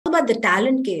about the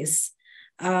talent case,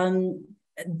 the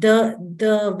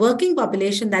working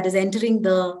population that is entering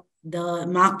the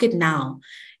market now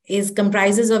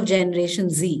comprises of Generation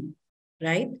Z,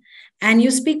 right? And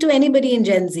you speak to anybody in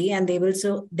Gen Z, and they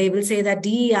will say that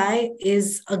DEI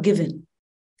is a given,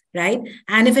 right?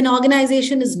 And if an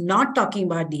organization is not talking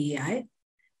about DEI,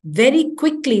 very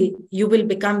quickly you will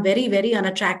become very, very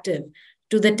unattractive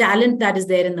to the talent that is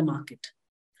there in the market.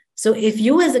 So if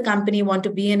you as a company want to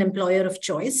be an employer of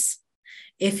choice,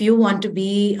 if you want to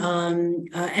be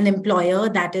an employer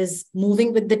that is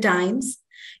moving with the times,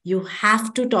 you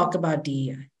have to talk about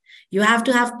DEI. You have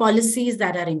to have policies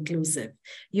that are inclusive.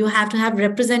 You have to have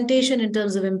representation in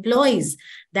terms of employees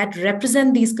that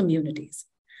represent these communities.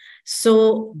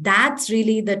 So that's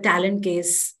really the talent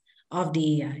case of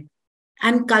DEI.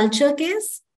 And culture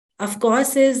case, of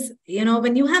course, is,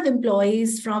 when you have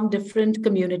employees from different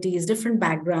communities, different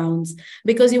backgrounds,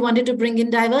 because you wanted to bring in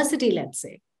diversity, let's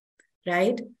say,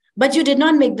 right? But you did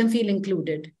not make them feel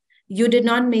included. You did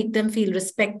not make them feel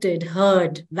respected,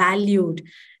 heard, valued.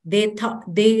 They thought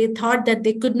that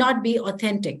they could not be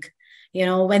authentic.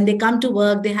 When they come to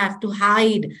work, they have to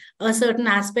hide a certain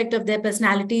aspect of their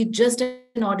personality just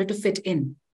in order to fit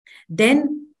in.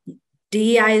 Then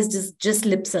DEI is just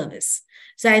lip service.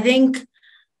 So I think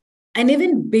an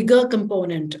even bigger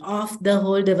component of the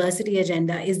whole diversity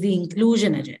agenda is the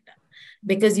inclusion agenda,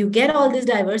 because you get all this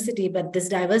diversity, but this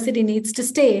diversity needs to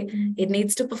stay, it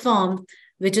needs to perform,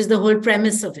 which is the whole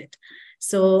premise of it.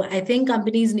 So I think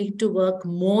companies need to work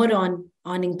more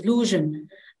on inclusion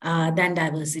than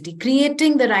diversity,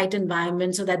 creating the right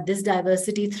environment so that this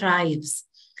diversity thrives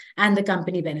and the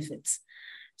company benefits.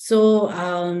 So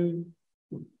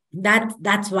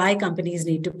that's why companies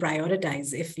need to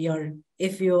prioritize.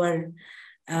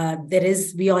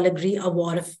 We all agree, a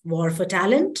war for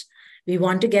talent. We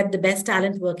want to get the best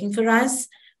talent working for us.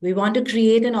 We want to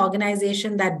create an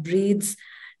organization that breeds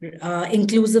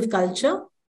inclusive culture,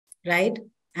 right?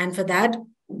 And for that,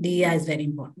 DEI is very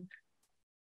important.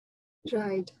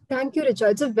 Right. Thank you, Richa.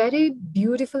 It's a very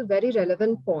beautiful, very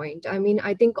relevant point. I mean,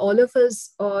 I think all of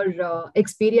us are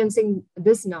experiencing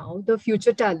this now, the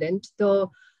future talent, the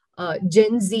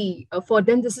Gen Z, for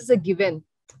them, this is a given.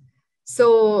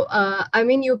 So, I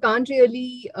mean, you can't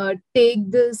really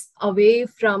take this away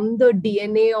from the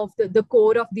DNA of the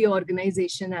core of the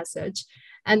organization as such,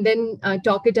 and then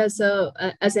talk it as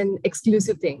an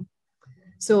exclusive thing.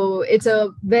 So it's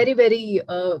a very, very,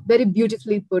 very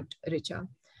beautifully put, Richa.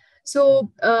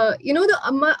 So,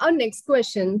 our next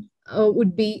question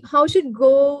would be, how should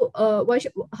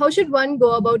one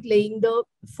go about laying the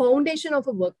foundation of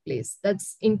a workplace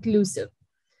that's inclusive?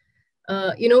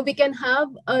 We can have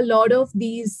a lot of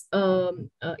these,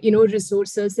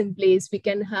 resources in place. We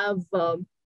can have a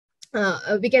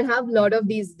lot of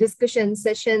these discussion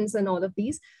sessions and all of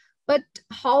these, but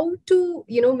how to,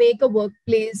 make a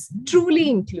workplace truly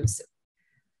inclusive?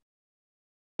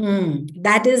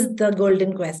 That is the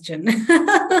golden question.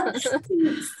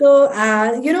 So,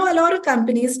 a lot of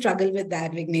companies struggle with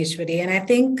that, Vigneshwari. And I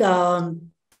think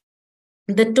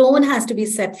the tone has to be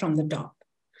set from the top,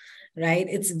 right?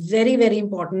 It's very, very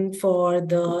important for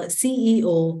the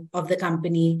CEO of the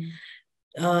company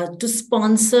to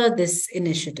sponsor this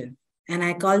initiative. And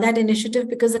I call that initiative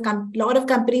because a lot of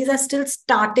companies are still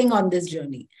starting on this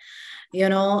journey.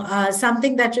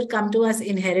 Something that should come to us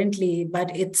inherently,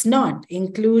 but it's not.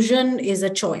 Inclusion is a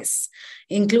choice.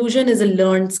 Inclusion is a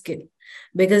learned skill,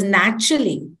 because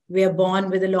naturally we are born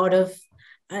with a lot of,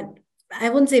 I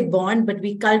wouldn't say born, but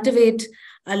we cultivate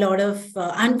a lot of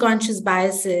unconscious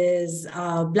biases,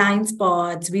 blind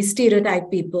spots, we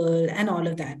stereotype people and all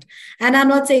of that. And I'm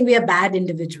not saying we are bad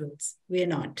individuals. We're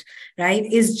not, right?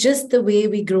 It's just the way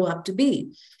we grow up to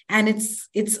be. And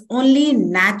it's only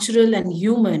natural and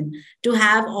human to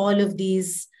have all of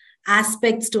these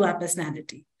aspects to our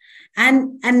personality.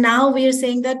 And now we are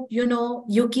saying that,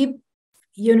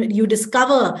 you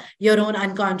discover your own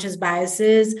unconscious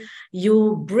biases,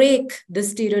 you break the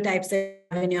stereotypes that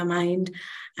you have in your mind,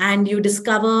 and you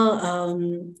discover,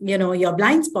 your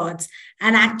blind spots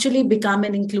and actually become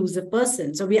an inclusive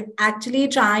person. So we are actually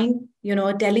trying,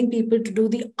 telling people to do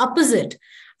the opposite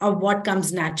of what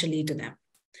comes naturally to them.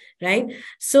 Right.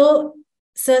 So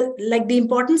like the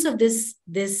importance of this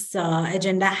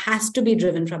agenda has to be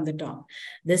driven from the top.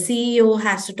 The CEO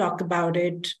has to talk about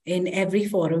it in every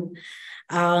forum.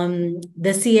 The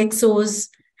CXOs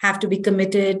have to be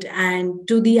committed and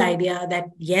to the idea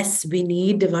that, yes, we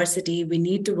need diversity. We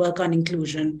need to work on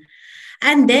inclusion.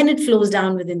 And then it flows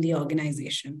down within the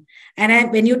organization.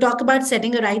 And when you talk about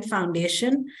setting a right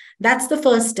foundation, that's the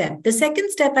first step. The second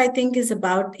step, I think, is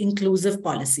about inclusive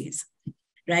policies.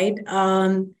 Right.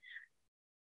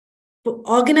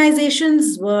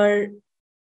 organizations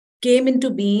came into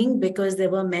being because there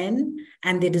were men,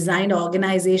 and they designed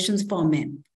organizations for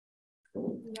men.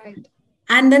 Right.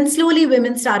 And then slowly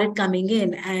women started coming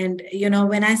in. And,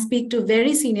 when I speak to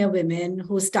very senior women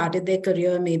who started their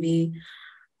career maybe,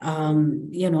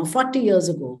 40 years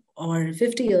ago or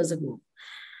 50 years ago,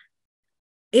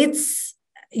 it's,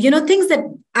 things that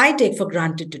I take for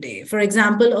granted today. For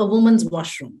example, a woman's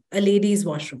washroom, a lady's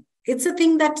washroom. It's a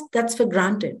thing that's for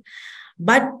granted.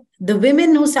 But the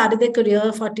women who started their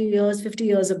career 40 years, 50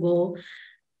 years ago,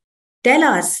 tell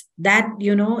us that,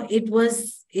 it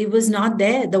was not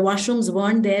there. The washrooms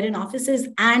weren't there in offices,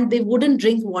 and they wouldn't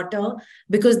drink water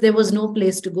because there was no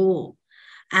place to go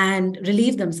and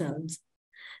relieve themselves.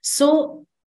 So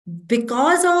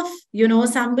because of,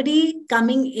 somebody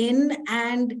coming in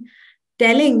and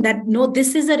telling that, no,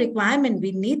 this is a requirement,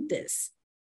 we need this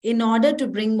in order to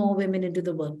bring more women into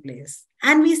the workplace.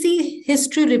 And we see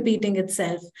history repeating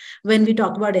itself when we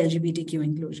talk about LGBTQ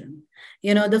inclusion.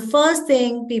 The first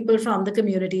thing people from the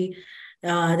community,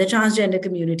 the transgender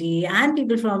community, and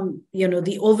people from,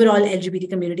 the overall LGBT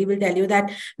community will tell you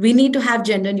that we need to have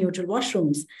gender neutral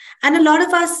washrooms. And a lot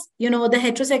of us, the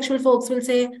heterosexual folks will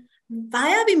say,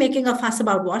 why are we making a fuss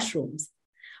about washrooms?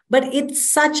 But it's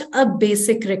such a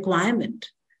basic requirement,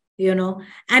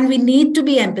 and we need to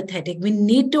be empathetic. We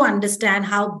need to understand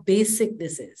how basic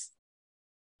this is,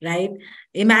 right?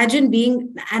 Imagine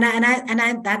being,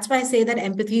 and that's why I say that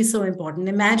empathy is so important.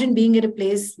 Imagine being at a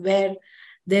place where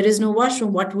there is no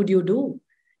washroom. What would you do?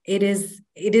 It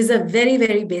is a very,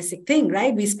 very basic thing,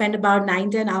 right? We spend about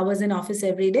 9-10 hours in office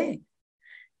every day,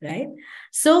 right?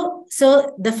 So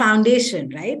the foundation,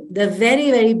 right? The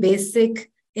very, very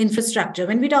basic infrastructure.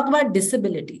 When we talk about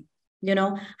disability,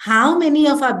 how many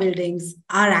of our buildings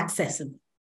are accessible,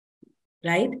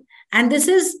 right? And this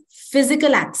is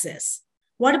physical access.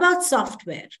 What about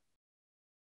software?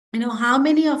 How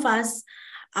many of us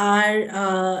are,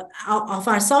 of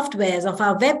our softwares, of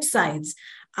our websites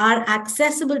are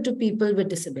accessible to people with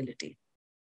disability,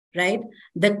 right?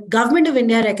 The government of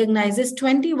India recognizes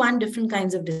 21 different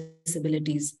kinds of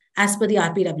disabilities as per the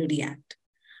RPWD Act.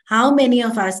 How many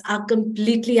of us are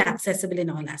completely accessible in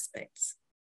all aspects,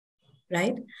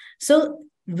 right? So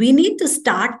we need to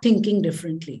start thinking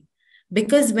differently,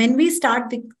 because when we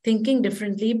start thinking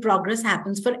differently, progress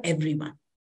happens for everyone,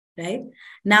 right?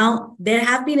 Now, there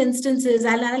have been instances,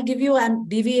 I'll give you, I'm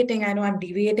deviating, I know I'm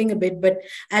deviating a bit, but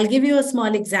I'll give you a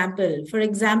small example. For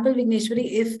example,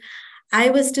 Vigneshwari, if I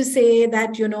was to say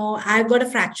that, I've got a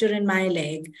fracture in my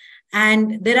leg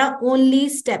and there are only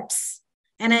steps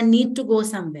and I need to go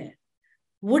somewhere,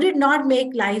 would it not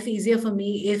make life easier for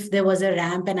me if there was a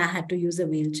ramp and I had to use a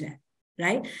wheelchair,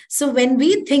 right? So when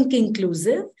we think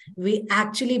inclusive, we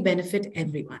actually benefit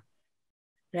everyone,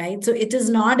 right? So it is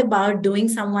not about doing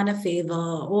someone a favor.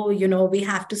 Oh, we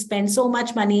have to spend so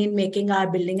much money in making our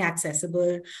building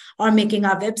accessible or making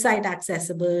our website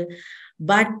accessible.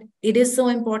 But it is so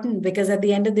important, because at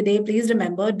the end of the day, please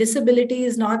remember, disability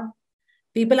is not,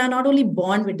 people are not only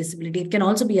born with disability, it can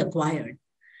also be acquired,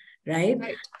 right?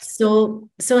 So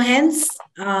hence,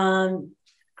 I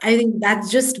think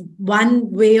that's just one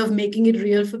way of making it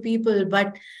real for people.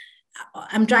 But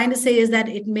I'm trying to say is that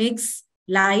it makes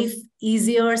life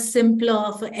easier,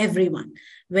 simpler for everyone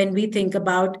when we think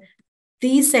about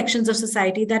these sections of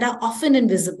society that are often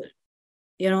invisible.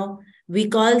 We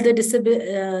call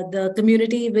the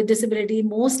community with disability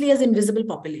mostly as invisible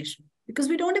population because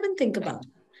we don't even think about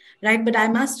it. Right. But I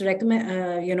must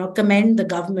recommend, commend the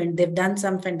government. They've done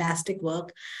some fantastic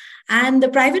work. And the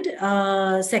private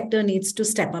sector needs to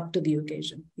step up to the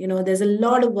occasion. There's a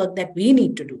lot of work that we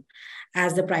need to do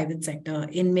as the private sector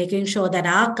in making sure that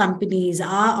our companies,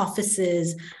 our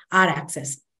offices are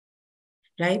accessible.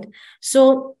 Right.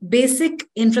 So basic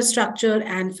infrastructure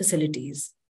and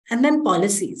facilities, and then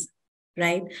policies.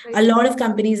 Right. A lot of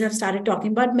companies have started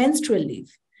talking about menstrual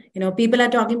leave. People are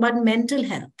talking about mental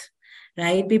health.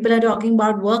 Right? People are talking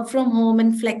about work from home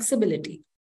and flexibility.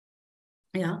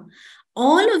 Yeah.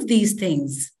 All of these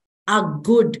things are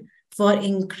good for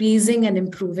increasing and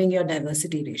improving your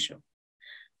diversity ratio.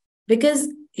 Because,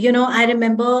 I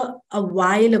remember a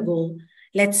while ago,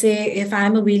 let's say if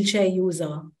I'm a wheelchair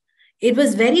user, it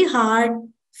was very hard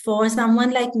for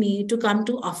someone like me to come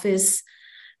to office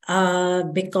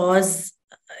because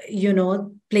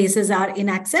places are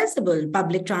inaccessible.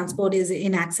 Public transport is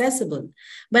inaccessible.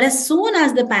 But as soon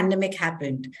as the pandemic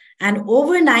happened and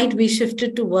overnight we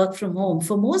shifted to work from home,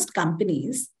 for most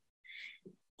companies,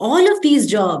 all of these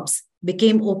jobs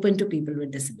became open to people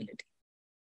with disability,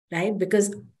 right?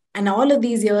 Because, and all of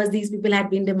these years, these people had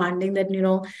been demanding that,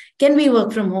 can we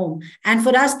work from home? And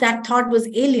for us, that thought was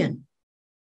alien.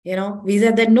 We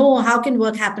said that, no, how can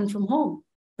work happen from home?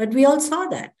 But we all saw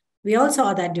that. We all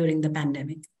saw that during the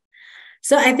pandemic.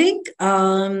 So I think,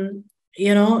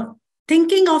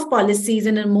 thinking of policies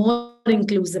in a more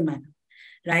inclusive manner,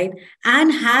 right?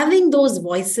 And having those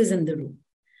voices in the room.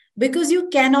 Because you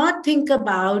cannot think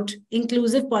about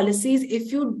inclusive policies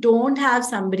if you don't have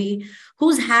somebody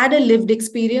who's had a lived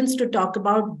experience to talk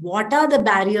about what are the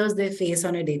barriers they face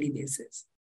on a daily basis.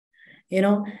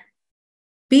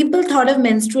 People thought of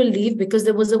menstrual leave because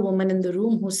there was a woman in the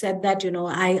room who said that,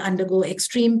 I undergo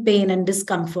extreme pain and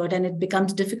discomfort and it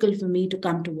becomes difficult for me to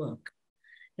come to work,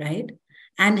 right?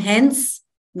 And hence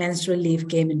menstrual leave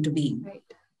came into being,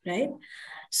 right?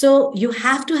 So you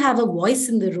have to have a voice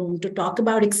in the room to talk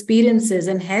about experiences,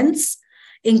 and hence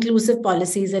inclusive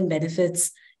policies and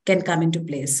benefits can come into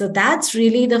place. So that's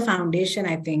really the foundation,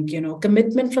 I think,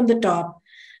 commitment from the top,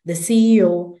 the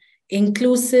CEO,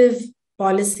 inclusive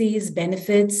policies,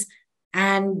 benefits,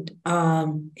 and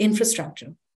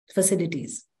infrastructure,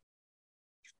 facilities.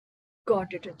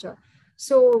 Got it, Richa.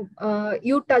 So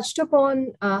you touched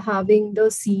upon having the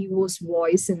CEO's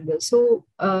voice in this. So,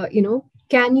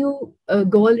 can you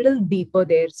go a little deeper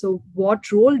there? So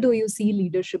what role do you see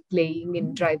leadership playing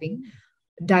in driving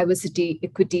diversity,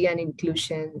 equity, and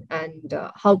inclusion? And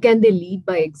how can they lead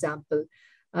by example?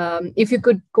 If you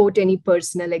could quote any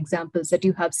personal examples that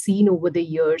you have seen over the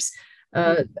years,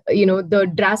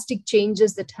 the drastic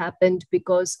changes that happened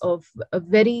because of a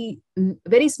very,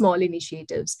 very small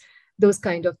initiatives, those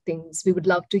kind of things. We would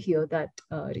love to hear that,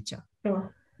 Richa.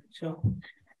 Sure.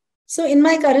 So in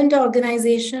my current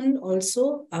organization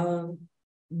also,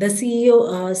 the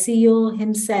CEO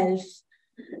himself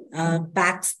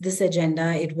backs this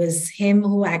agenda. It was him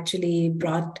who actually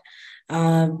brought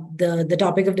the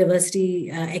topic of diversity,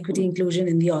 equity, inclusion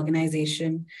in the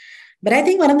organization. But I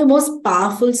think one of the most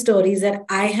powerful stories that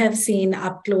I have seen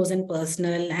up close and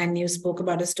personal, and you spoke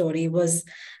about a story, was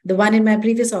the one in my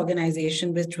previous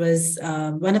organization, which was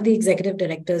one of the executive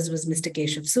directors was Mr.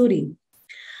 Keshav Suri,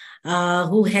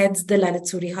 who heads the Lalit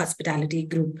Suri Hospitality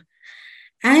Group.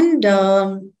 And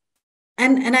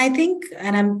I think,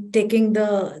 and I'm taking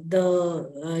the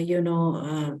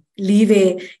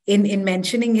leeway in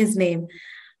mentioning his name,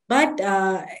 but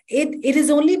it is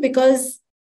only because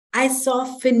I saw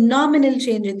phenomenal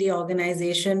change in the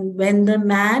organization when the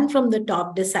man from the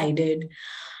top decided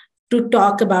to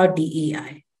talk about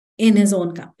DEI in his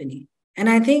own company. And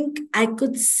I think I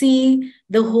could see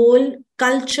the whole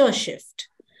culture shift.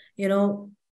 It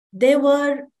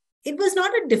was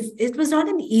not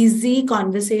an easy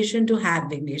conversation to have,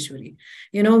 Vigneshwari.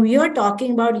 We are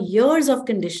talking about years of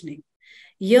conditioning,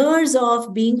 years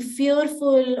of being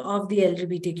fearful of the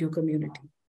LGBTQ community,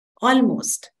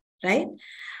 almost, right?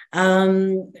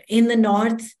 In the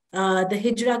North, the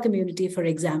Hijra community, for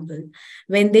example,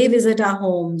 when they visit our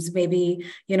homes, maybe,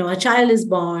 a child is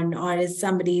born or is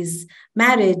somebody's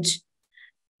marriage,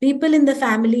 people in the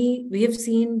family, we have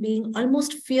seen being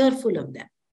almost fearful of them,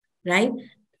 right?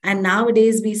 And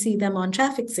nowadays we see them on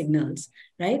traffic signals,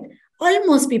 right?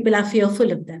 Almost people are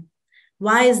fearful of them.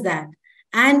 Why is that?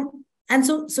 And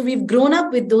so we've grown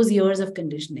up with those years of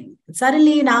conditioning.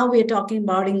 Suddenly now we're talking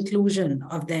about inclusion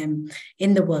of them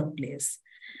in the workplace.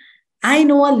 I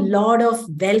know a lot of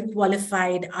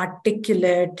well-qualified,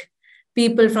 articulate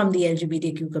people from the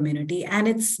LGBTQ community, and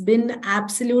it's been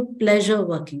absolute pleasure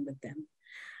working with them.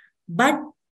 But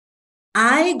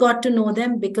I got to know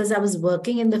them because I was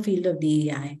working in the field of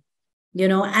DEI,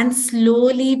 and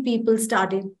slowly people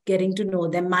started getting to know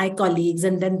them, my colleagues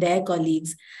and then their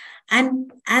colleagues.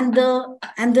 And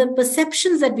the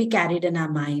perceptions that we carried in our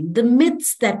mind, the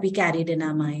myths that we carried in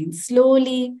our mind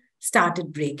slowly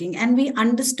started breaking. And we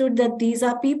understood that these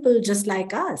are people just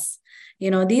like us.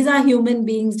 These are human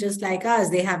beings just like us.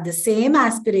 They have the same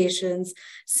aspirations,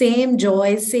 same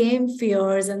joys, same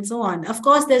fears, and so on. Of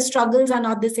course, their struggles are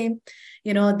not the same.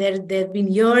 There have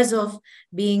been years of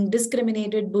being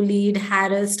discriminated, bullied,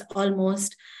 harassed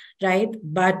almost, right?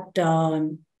 But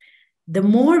the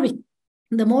more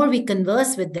we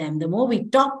converse with them, the more we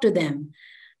talk to them,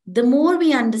 the more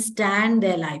we understand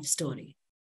their life story,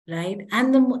 right?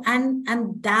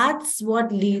 And that's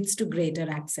what leads to greater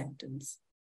acceptance.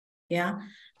 Yeah.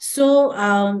 So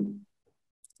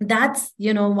that's,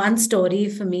 one story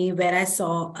for me where I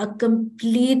saw a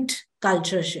complete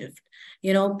culture shift.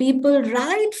 People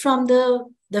right from the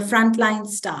frontline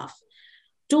staff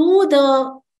to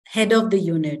the head of the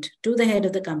unit, to the head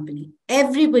of the company.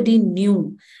 Everybody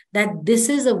knew that this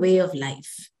is a way of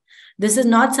life. This is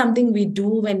not something we do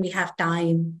when we have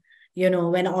time,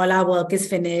 when all our work is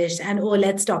finished and,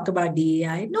 let's talk about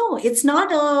DEI. No, it's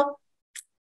not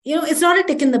it's not a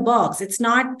tick in the box. It's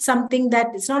not something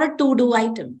it's not a to-do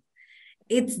item.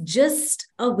 It's just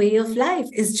a way of life.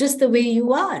 It's just the way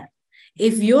you are.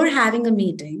 If you're having a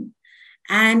meeting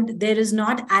and there is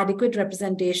not adequate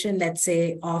representation, let's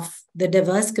say, of the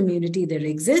diverse community that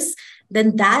exists,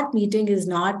 then that meeting is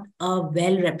not a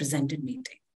well-represented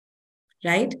meeting,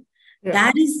 right?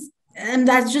 Yeah.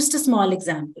 That's just a small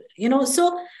example,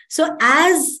 so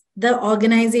as the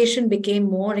organization became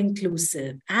more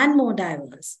inclusive and more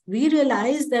diverse, we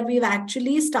realized that we've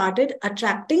actually started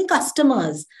attracting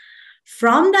customers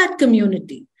from that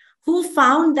community who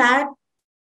found that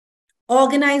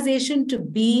organization to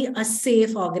be a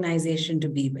safe organization to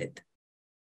be with.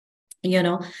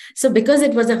 So because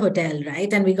it was a hotel,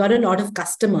 right? And we got a lot of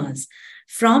customers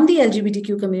from the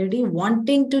LGBTQ community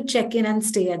wanting to check in and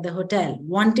stay at the hotel,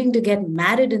 wanting to get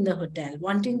married in the hotel,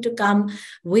 wanting to come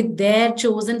with their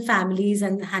chosen families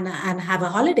and have a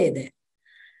holiday there,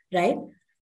 right?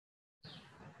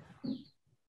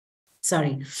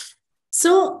 Sorry.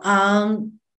 So that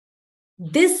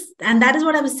is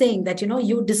what I was saying, that,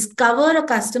 you discover a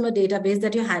customer database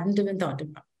that you hadn't even thought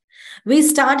about. We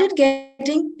started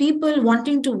getting people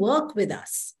wanting to work with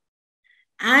us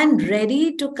and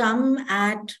ready to come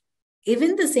at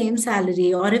even the same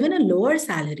salary or even a lower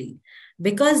salary,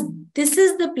 because this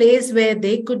is the place where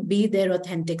they could be their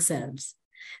authentic selves.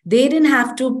 They didn't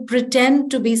have to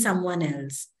pretend to be someone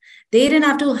else. They didn't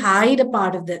have to hide a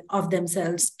part of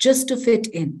themselves just to fit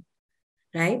in,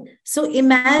 right? So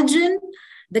imagine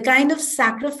the kind of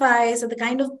sacrifice or the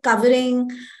kind of covering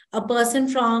a person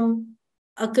from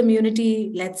a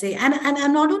community, let's say, and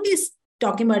I'm not only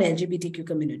talking about LGBTQ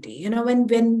community,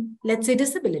 when let's say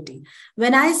disability,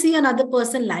 when I see another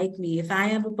person like me, if I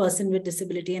am a person with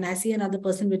disability and I see another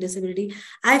person with disability,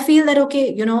 I feel that,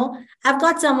 okay, I've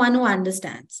got someone who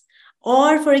understands.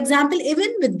 Or for example,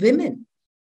 even with women,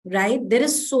 right? There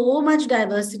is so much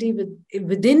diversity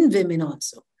within women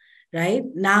also, right?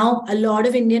 Now, a lot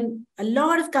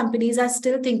of companies are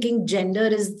still thinking gender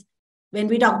is, when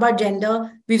we talk about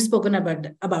gender, we've spoken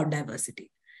about diversity.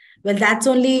 Well, that's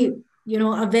only,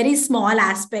 a very small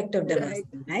aspect of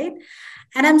diversity, right?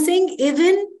 And I'm saying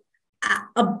even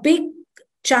a big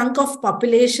chunk of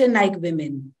population like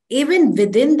women, even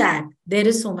within that, there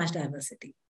is so much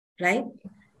diversity, right?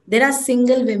 There are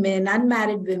single women,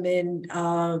 unmarried women,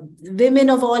 women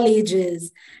of all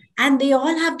ages, and they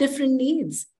all have different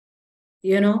needs.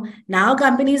 Now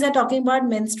companies are talking about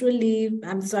menstrual leave.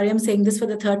 I'm sorry, I'm saying this for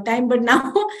the third time, but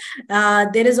now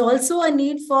there is also a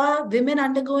need for women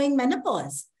undergoing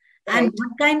menopause. Right. And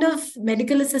what kind of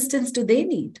medical assistance do they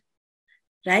need?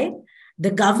 Right? The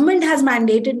government has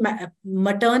mandated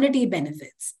maternity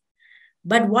benefits.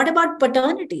 But what about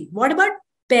paternity? What about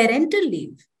parental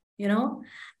leave?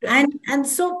 And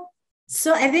so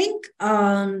I think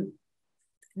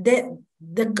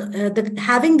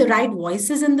having the right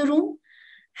voices in the room,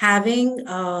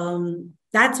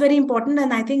 that's very important.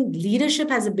 And I think leadership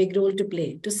has a big role to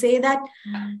play, to say that,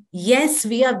 yes,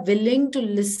 we are willing to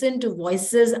listen to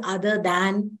voices other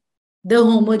than the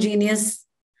homogeneous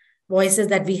voices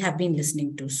that we have been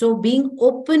listening to. So being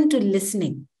open to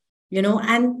listening,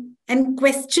 and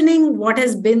questioning what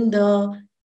has been the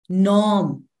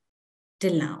norm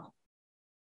till now,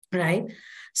 right?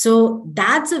 So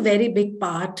that's a very big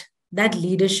part that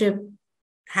leadership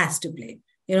has to play.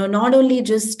 Not only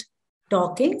just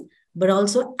talking, but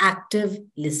also active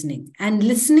listening and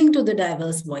listening to the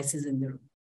diverse voices in the room.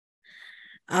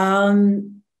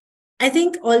 I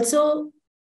think also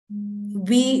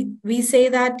we say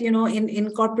that,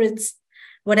 in corporates,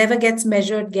 whatever gets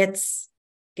measured gets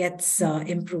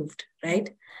improved,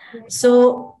 right?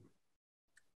 So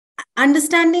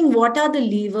understanding what are the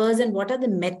levers and what are the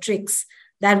metrics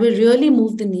that will really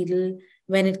move the needle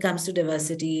when it comes to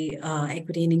diversity,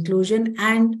 equity, and inclusion,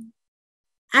 and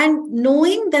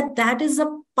knowing that that is a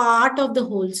part of the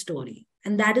whole story,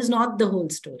 and that is not the whole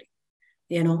story.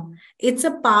 It's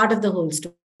a part of the whole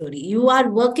story. You are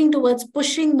working towards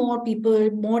pushing more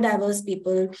people, more diverse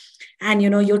people, and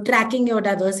you're tracking your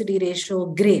diversity ratio.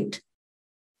 Great.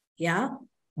 Yeah.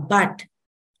 But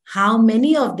how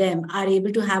many of them are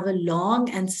able to have a long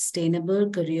and sustainable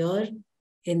career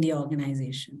in the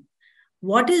organization?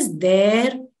 What is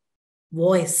their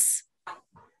voice?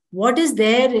 What is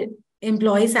their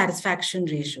employee satisfaction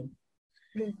ratio?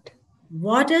 Right.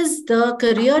 What is the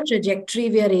career trajectory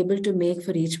we are able to make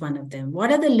for each one of them?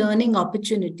 What are the learning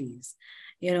opportunities?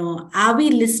 Are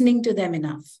we listening to them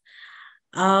enough?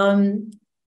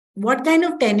 What kind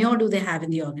of tenure do they have in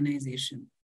the organization?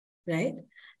 Right?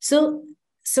 So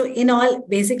in all,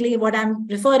 basically what I'm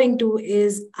referring to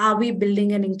is, are we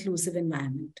building an inclusive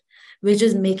environment, which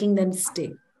is making them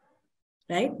stay?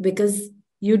 right? Because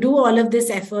you do all of this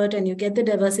effort and you get the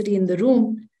diversity in the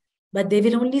room, but they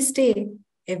will only stay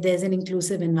if there's an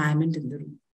inclusive environment in the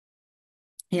room.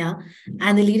 Yeah.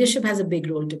 And the leadership has a big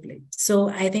role to play. So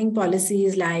I think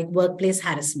policies like workplace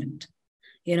harassment,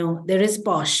 there is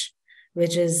POSH,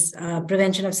 which is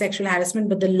prevention of sexual harassment,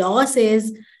 but the law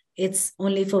says it's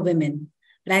only for women.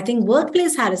 But I think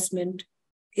workplace harassment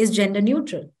is gender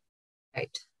neutral.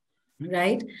 Right.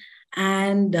 Right.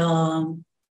 And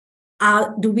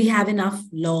do we have enough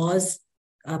laws,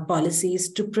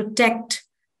 policies to protect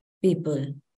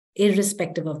people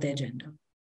irrespective of their gender?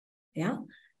 Yeah.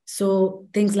 So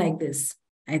things like this,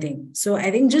 I think. So I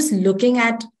think just looking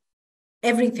at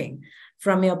everything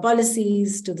from your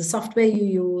policies to the software you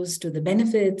use, to the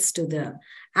benefits, to the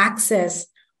access,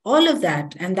 all of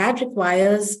that. And that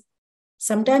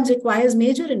sometimes requires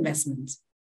major investments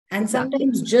and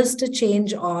sometimes just a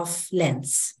change of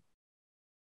lens.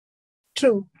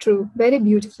 True. Very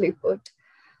beautifully put.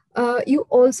 You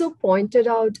also pointed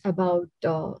out about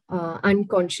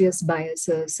unconscious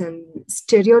biases and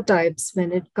stereotypes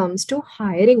when it comes to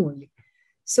hiring only.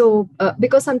 So,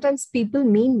 because sometimes people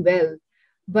mean well,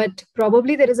 but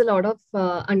probably there is a lot of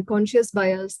unconscious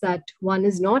bias that one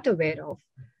is not aware of.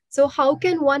 So, how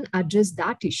can one address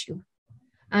that issue?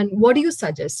 And what do you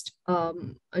suggest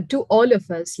to all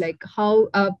of us? Like how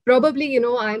probably,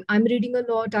 I'm reading a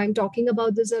lot, I'm talking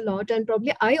about this a lot, and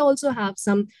probably I also have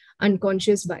some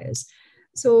unconscious bias.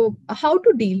 So how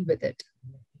to deal with it?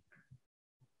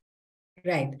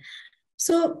 Right.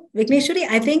 So, Vigneshwari,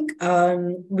 I think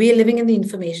we are living in the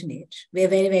information age. We're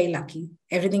very, very lucky.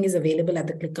 Everything is available at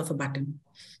the click of a button,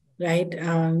 right?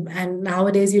 And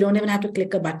nowadays, you don't even have to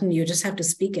click a button. You just have to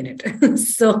speak in it.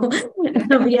 So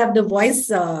we have the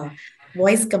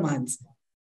voice commands.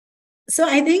 So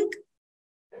I think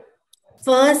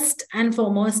first and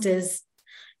foremost is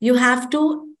you have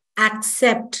to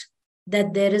accept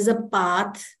that there is a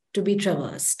path to be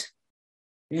traversed,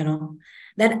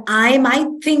 that I might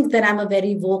think that I'm a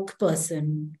very woke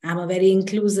person, I'm a very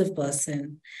inclusive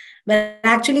person, but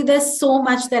actually there's so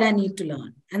much that I need to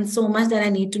learn and so much that I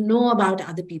need to know about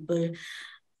other people.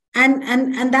 And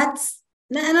I'm not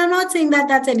saying that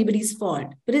that's anybody's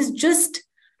fault, but it's just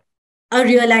a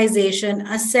realization,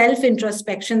 a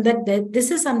self-introspection that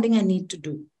this is something I need to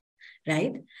do,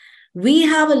 right? We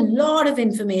have a lot of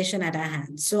information at our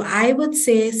hands. So I would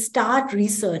say start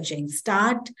researching,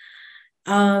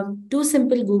 do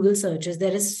simple Google searches.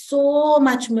 There is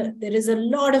a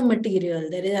lot of material.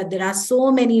 There are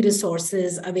so many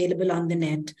resources available on the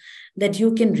net that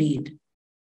you can read.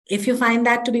 If you find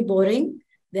that to be boring,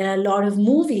 there are a lot of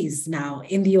movies now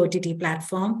in the OTT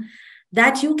platform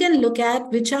that you can look at,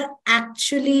 which are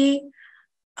actually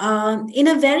in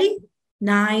a very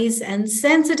nice and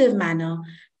sensitive manner,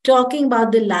 talking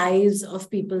about the lives of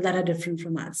people that are different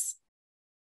from us.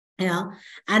 Yeah.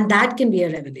 And that can be a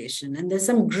revelation. And there's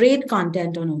some great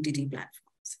content on OTT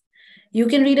platforms. You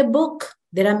can read a book.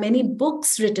 There are many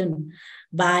books written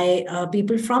by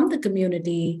people from the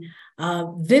community,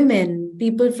 women,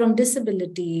 people from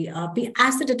disability,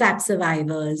 acid attack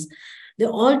survivors. They're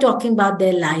all talking about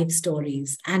their life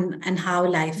stories and how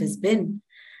life has been.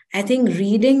 I think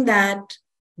reading that,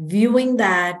 viewing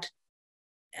that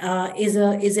is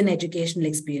an educational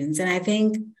experience. And I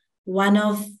think one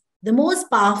of the most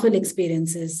powerful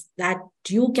experiences that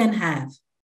you can have,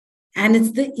 and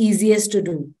it's the easiest to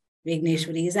do,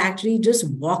 Vigneshwari, is actually just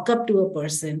walk up to a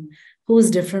person who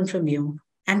is different from you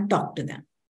and talk to them.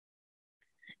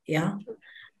 Yeah.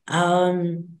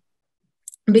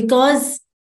 Because,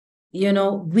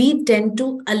 we tend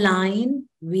to align,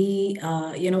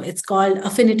 it's called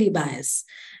affinity bias,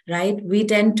 right? We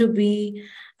tend to be,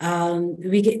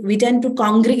 we tend to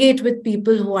congregate with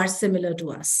people who are similar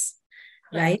to us,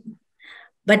 right?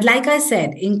 But like I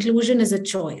said, inclusion is a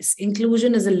choice.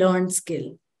 Inclusion is a learned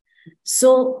skill.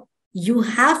 So you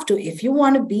have to, if you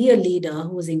want to be a leader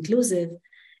who is inclusive,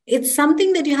 it's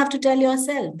something that you have to tell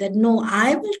yourself that, no,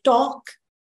 I will talk.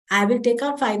 I will take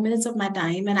out 5 minutes of my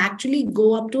time and actually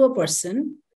go up to a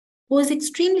person who is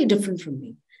extremely different from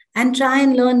me and try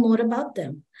and learn more about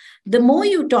them. The more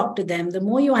you talk to them, the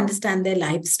more you understand their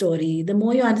life story, the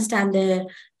more you understand their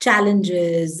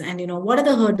challenges and, what are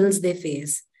the hurdles they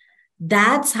face.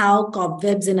 That's how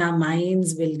cobwebs in our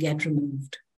minds will get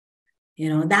removed.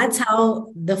 That's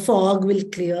how the fog will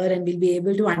clear and we'll be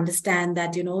able to understand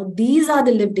that, these are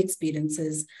the lived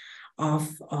experiences of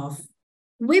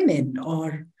women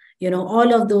or,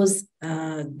 all of those,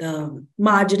 the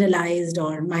marginalized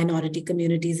or minority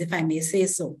communities, if I may say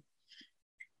so.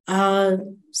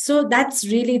 So that's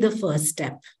really the first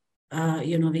step,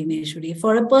 Vigneshwari,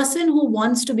 for a person who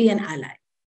wants to be an ally,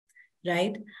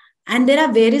 right? And there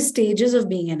are various stages of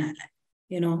being an ally.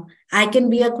 I can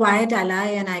be a quiet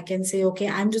ally and I can say, okay,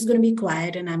 I'm just going to be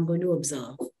quiet and I'm going to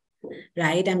observe,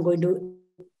 right? I'm going to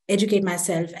educate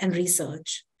myself and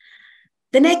research.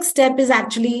 The next step is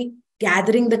actually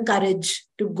gathering the courage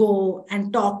to go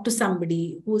and talk to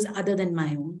somebody who's other than my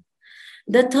own.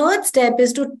 The third step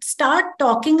is to start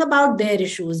talking about their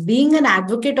issues, being an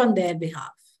advocate on their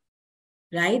behalf,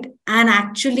 right? And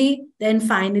actually, then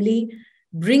finally,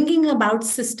 bringing about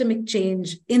systemic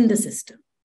change in the system.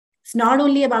 It's not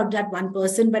only about that one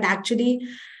person, but actually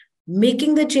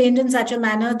making the change in such a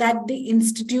manner that the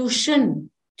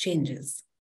institution changes,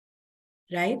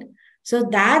 right? So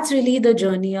that's really the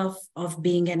journey of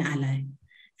being an ally.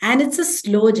 And it's a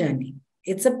slow journey.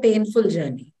 It's a painful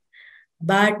journey.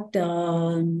 But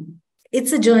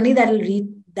it's a journey that'll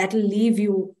leave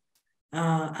you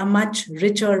a much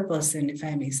richer person, if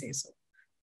I may say so.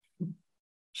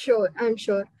 Sure, I'm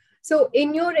sure. So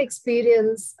in your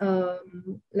experience, where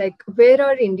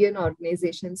are Indian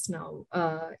organizations now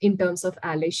in terms of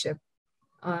allyship?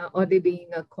 Are they being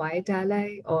a quiet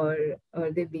ally, or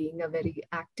are they being a very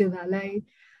active ally?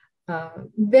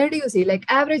 Where do you see, like,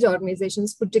 average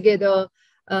organizations put together,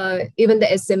 even the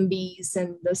SMBs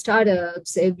and the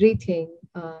startups, everything,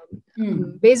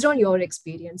 based on your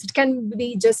experience? It can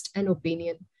be just an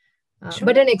opinion, Sure.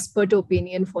 but an expert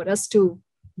opinion for us to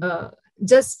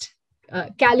just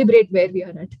calibrate where we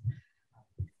are at.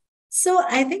 So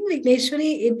I think,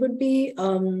 Vigneshwari, it would be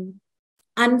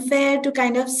unfair to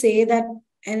kind of say that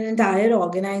an entire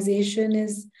organization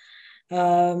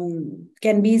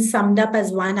can be summed up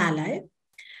as one ally.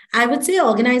 I would say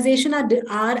organizations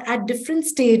are at different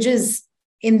stages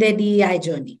in their DEI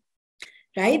journey,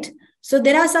 right? So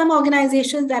there are some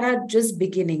organizations that are just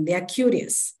beginning. They are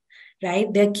curious,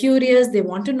 right? They're curious, they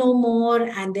want to know more,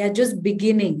 and they're just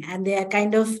beginning, and they are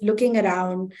kind of looking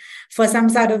around for some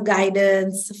sort of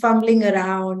guidance, fumbling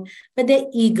around, but they're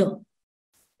eager,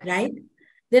 right?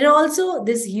 There are also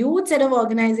this huge set of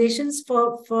organizations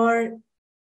for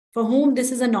whom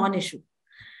this is a non-issue,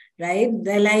 right?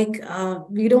 They're like,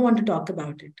 we don't want to talk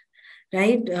about it,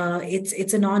 right?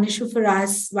 It's a non-issue for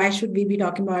us. Why should we be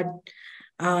talking about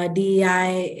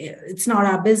DEI? It's not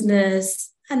our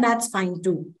business, and that's fine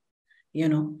too.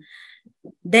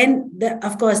 Then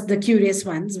of course the curious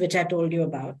ones, which I told you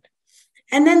about,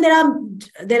 and then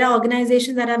there are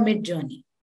organizations that are mid-journey.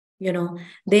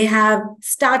 They have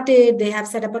started, they have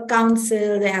set up a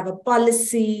council, they have a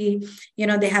policy,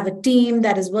 they have a team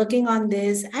that is working on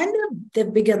this, and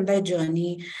they've begun their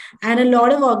journey. And a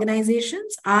lot of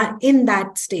organizations are in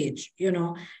that stage,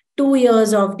 2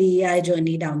 years of DEI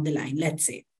journey down the line, let's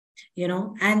say,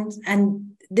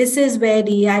 and this is where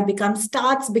DEI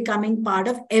starts becoming part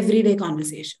of everyday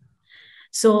conversation.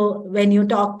 So when you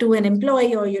talk to an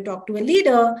employee or you talk to a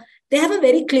leader, they have a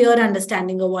very clear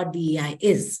understanding of what DEI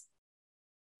is,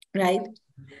 right?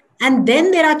 And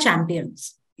then there are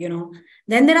champions, then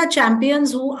there are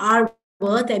champions who are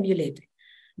worth emulating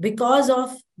because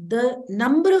of the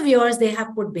number of years they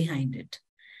have put behind it,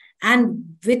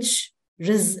 and which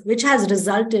has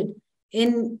resulted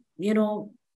in,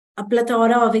 a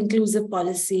plethora of inclusive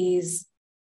policies,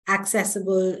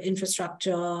 accessible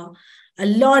infrastructure, a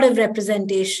lot of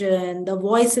representation, the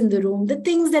voice in the room, the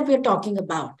things that we're talking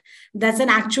about. That's an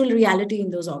actual reality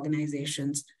in those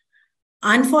organizations.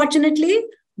 Unfortunately,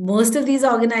 most of these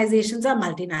organizations are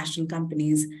multinational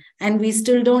companies, and we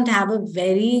still don't have a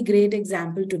very great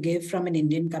example to give from an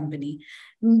Indian company,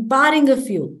 barring a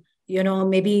few,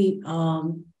 maybe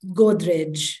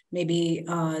Godrej, maybe,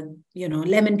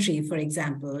 Lemon Tree, for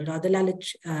example, or the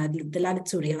Lalit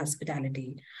Suri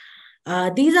Hospitality.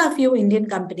 These are a few Indian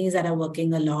companies that are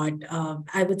working a lot.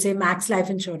 I would say Max Life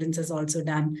Insurance has also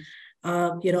done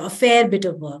a fair bit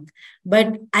of work,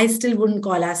 but I still wouldn't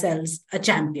call ourselves a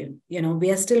champion.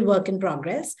 We are still work in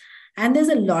progress, and there's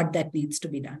a lot that needs to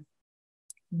be done.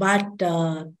 But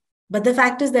the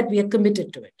fact is that we are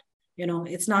committed to it.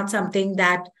 It's not something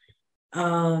that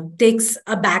takes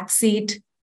a back seat,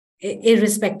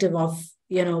 irrespective of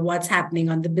what's happening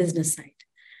on the business side,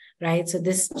 right? So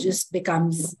this just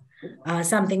becomes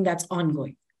something that's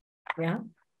ongoing. Yeah.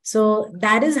 So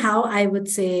that is how I would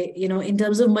say, in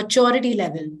terms of maturity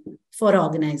level for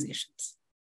organizations.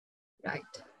 Right.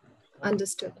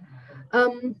 Understood.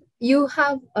 You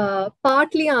have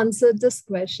partly answered this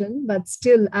question, but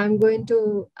still I'm going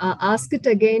to ask it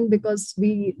again because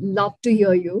we love to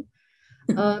hear you.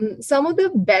 Some of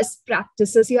the best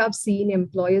practices you have seen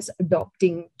employers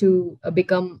adopting to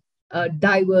become a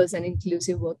diverse and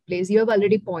inclusive workplace. You have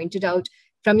already pointed out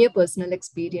from your personal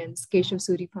experience, Keshav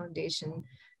Suri Foundation,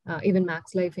 even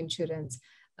Max Life Insurance.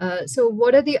 So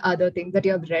what are the other things that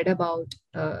you have read about?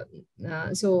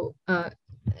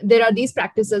 There are these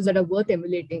practices that are worth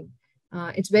emulating.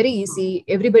 It's very easy.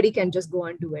 Everybody can just go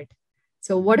and do it.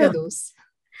 So what are those?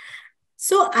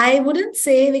 So I wouldn't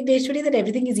say, Vigneshwari, that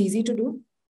everything is easy to do.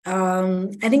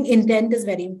 I think intent is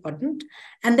very important.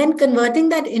 And then converting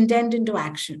that intent into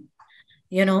action,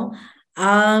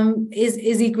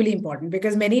 is equally important,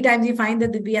 because many times you find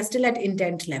that we are still at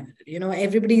intent level.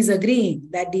 Everybody is agreeing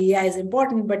that DEI is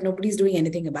important, but nobody's doing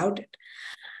anything about it.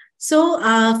 So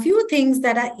a few things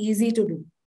that are easy to do,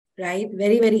 right?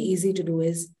 Very, very easy to do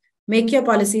is make your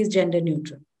policies gender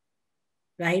neutral,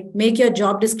 right? Make your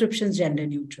job descriptions gender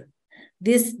neutral.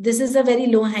 This is a very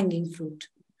low hanging fruit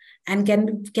and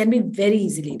can be very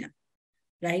easily done,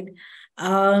 right?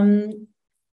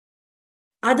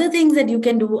 Other things that you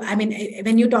can do, I mean,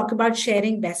 when you talk about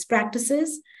sharing best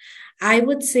practices, I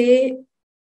would say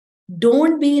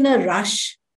don't be in a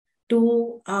rush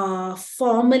to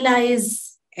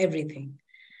formalize everything.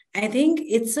 I think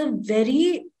it's a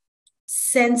very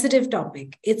sensitive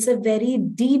topic. It's a very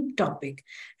deep topic,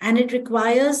 and it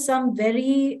requires some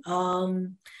very,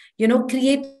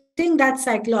 creating that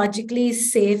psychologically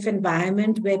safe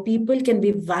environment where people can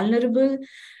be vulnerable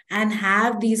and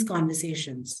have these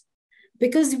conversations.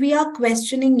 Because we are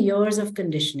questioning years of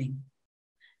conditioning.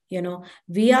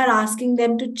 We are asking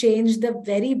them to change the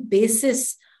very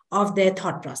basis of their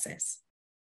thought process,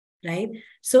 right?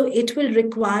 So it will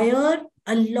require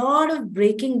a lot of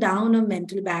breaking down of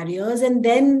mental barriers and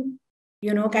then,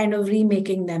 kind of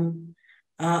remaking them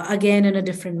again in a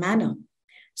different manner.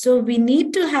 So we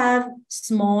need to have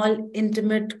small,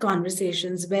 intimate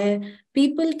conversations where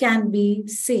people can be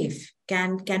safe,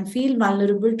 can feel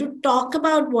vulnerable to talk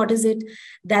about what is it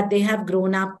that they have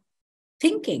grown up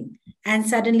thinking and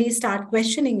suddenly start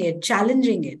questioning it,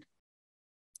 challenging it,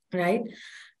 right?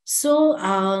 So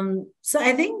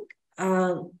I think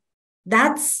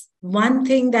that's one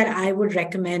thing that I would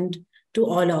recommend to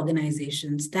all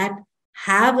organizations that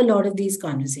have a lot of these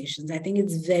conversations. I think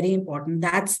it's very important.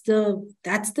 That's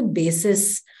the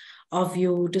basis of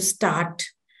you to start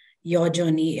your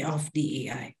journey of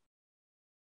DEI.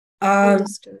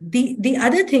 The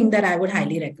other thing that I would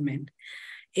highly recommend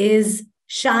is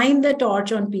shine the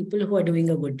torch on people who are doing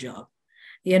a good job.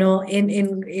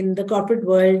 In the corporate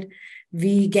world,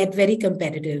 we get very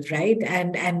competitive, right?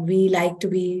 And we like to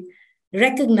be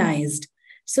recognized.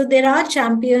 So there are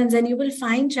champions, and you will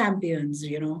find champions,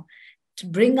 to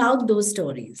bring out those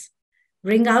stories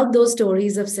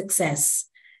of success,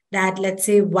 that, let's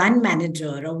say, one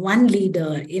manager or one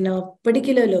leader in a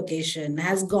particular location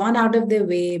has gone out of their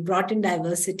way, brought in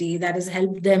diversity that has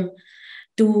helped them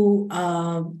to,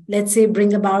 let's say,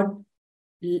 bring about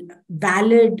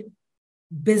valid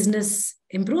business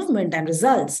improvement and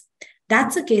results.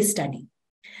 That's a case study.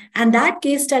 And that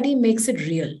case study makes it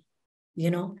real,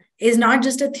 is not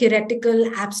just a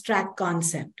theoretical, abstract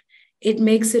concept. It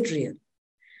makes it real.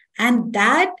 And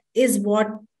that is what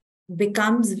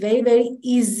becomes very, very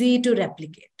easy to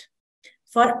replicate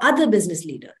for other business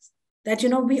leaders. That,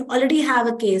 we already have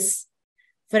a case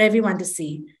for everyone to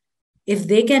see. If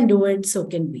they can do it, so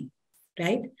can we,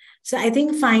 right? So I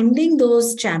think finding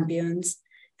those champions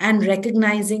and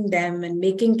recognizing them and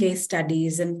making case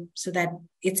studies, and so that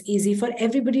it's easy for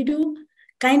everybody to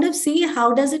kind of see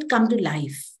how does it come to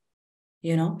life.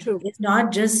 True. It's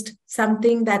not just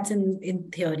something that's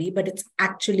in theory, but it's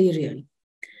actually real.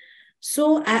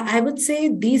 So I would say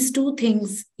these two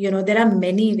things, there are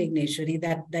many, Vigneshwari,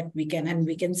 that we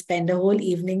can spend a whole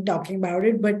evening talking about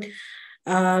it. But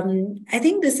I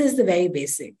think this is the very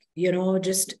basic,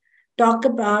 just talk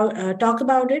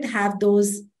about it, have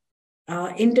those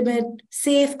intimate,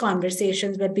 safe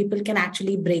conversations where people can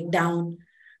actually break down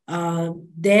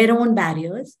their own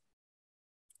barriers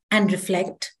and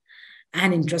reflect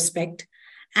and introspect.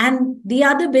 And the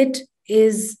other bit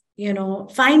is,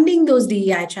 finding those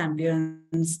DEI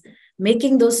champions,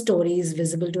 making those stories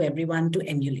visible to everyone to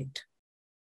emulate.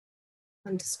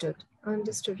 Understood,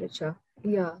 Richa.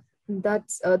 Yeah,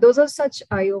 those are such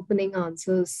eye-opening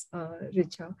answers,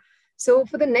 Richa. So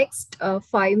for the next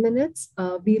 5 minutes,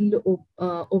 we'll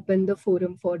open the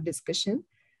forum for discussion.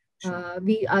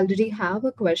 We already have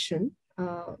a question.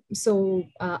 I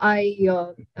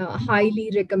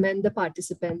highly recommend the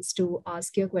participants to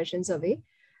ask your questions away.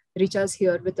 Richa's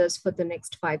here with us for the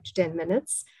next 5 to 10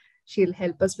 minutes. She'll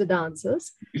help us with the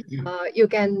answers. You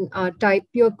can type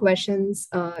your questions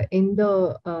in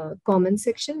the comment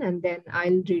section, and then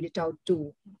I'll read it out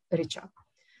to Richa.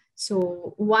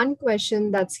 So one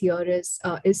question that's here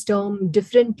is term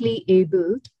differently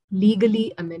abled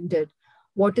legally amended?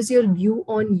 What is your view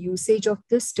on usage of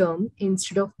this term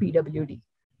instead of PWD?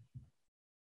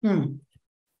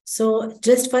 So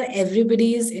just for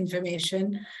everybody's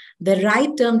information, the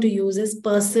right term to use is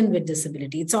person with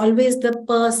disability. It's always the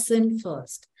person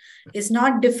first. It's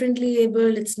not differently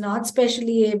abled. It's not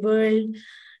specially abled.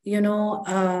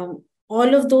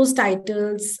 All of those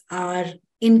titles are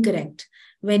incorrect.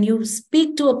 When you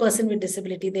speak to a person with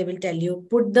disability, they will tell you,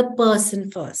 put the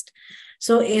person first.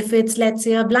 So if it's, let's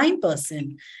say, a blind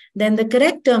person, then the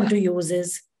correct term to use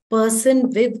is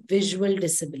person with visual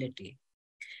disability.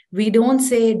 We don't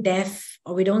say deaf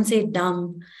or we don't say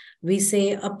dumb. We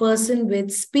say a person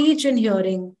with speech and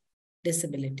hearing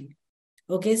disability.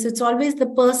 Okay, so it's always the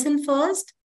person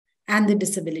first and the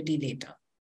disability later.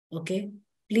 Okay,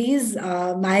 please,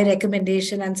 my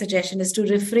recommendation and suggestion is to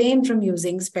refrain from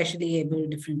using specially able,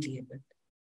 differently able.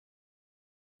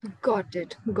 Got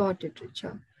it,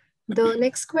 Richa. The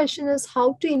next question is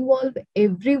how to involve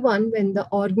everyone when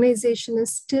the organization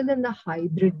is still in the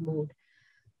hybrid mode.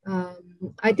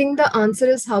 I think the answer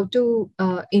is how to,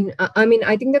 I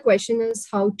think the question is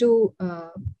how to,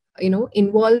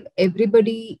 involve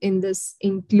everybody in this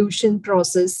inclusion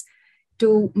process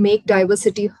to make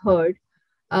diversity heard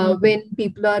when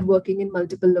people are working in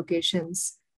multiple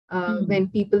locations, when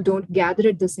people don't gather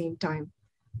at the same time.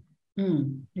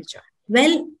 Richa.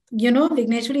 Well,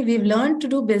 Vigneshwari, we've learned to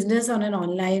do business on an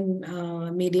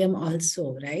online medium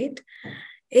also, right?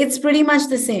 It's pretty much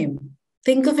the same.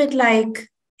 Think of it like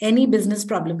any business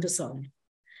problem to solve,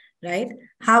 right?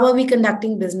 How are we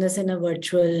conducting business in a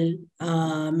virtual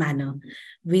manner?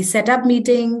 We set up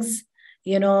meetings,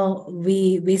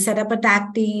 we set up a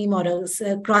tag team or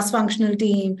a cross-functional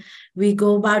team. We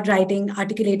go about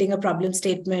articulating a problem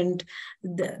statement,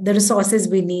 the resources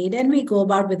we need, and we go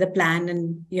about with a plan.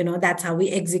 And, that's how we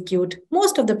execute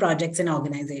most of the projects in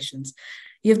organizations.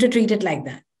 You have to treat it like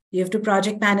that. You have to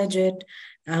project manage it,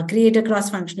 create a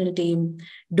cross-functional team.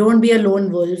 Don't be a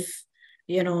lone wolf,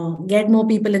 get more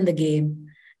people in the game.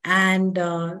 And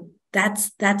that's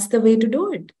the way to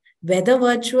do it. Whether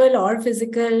virtual or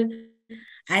physical,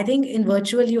 I think in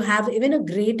virtual, you have even a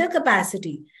greater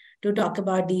capacity to talk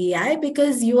about DEI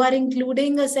because you are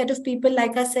including a set of people,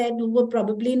 like I said, who were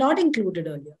probably not included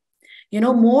earlier.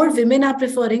 More women are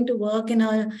preferring to work in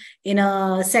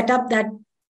a setup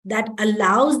that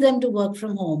allows them to work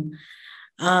from home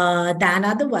than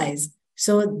otherwise.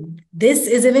 So this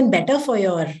is even better for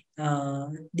your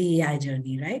DEI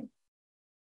journey, right?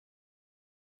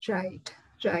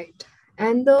 Right.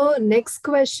 And the next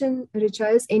question,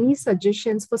 Richa, is any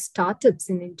suggestions for startups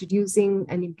in introducing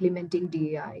and implementing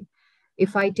DEI?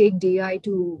 If I take DEI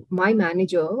to my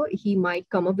manager, he might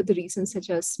come up with the reasons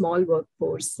such as small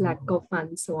workforce, lack of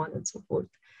funds, so on and so forth.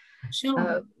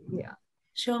 Sure.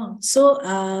 Sure. So,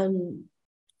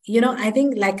 I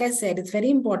think, like I said, it's very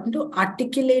important to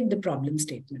articulate the problem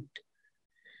statement.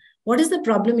 What is the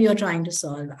problem you're trying to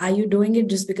solve? Are you doing it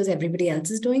just because everybody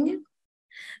else is doing it?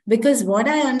 Because what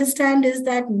I understand is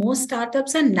that most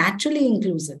startups are naturally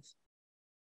inclusive,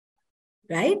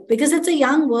 right? Because it's a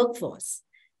young workforce,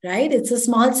 right? It's a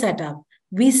small setup.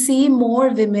 We see more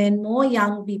women, more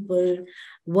young people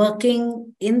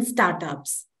working in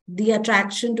startups. The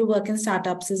attraction to work in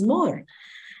startups is more.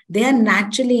 They are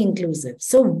naturally inclusive.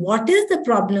 So what is the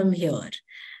problem here?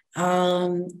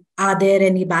 Are there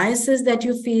any biases that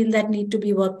you feel that need to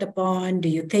be worked upon? Do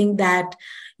you think that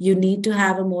you need to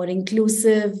have a more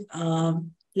inclusive,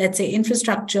 let's say,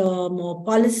 infrastructure, more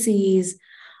policies,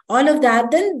 all of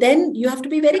that? Then you have to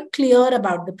be very clear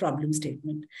about the problem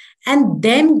statement and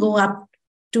then go up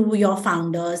to your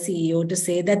founder, CEO to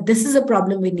say that this is a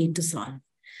problem we need to solve.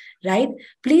 Right?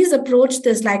 Please approach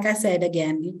this, like I said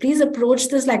again, please approach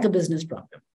this like a business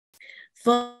problem.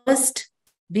 First,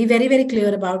 be very, very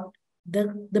clear about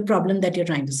the problem that you're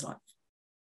trying to solve.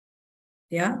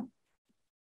 Yeah?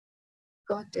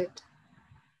 Got it.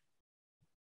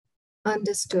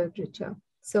 Understood, Richa.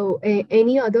 So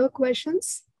any other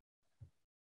questions?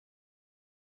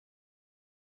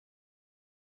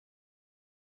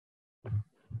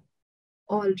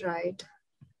 All right.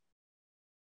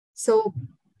 So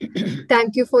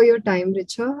thank you for your time,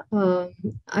 Richa.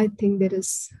 I think there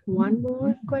is one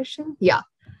more question. Yeah.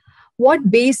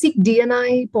 What basic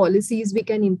DE&I policies we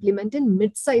can implement in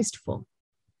mid-sized firm?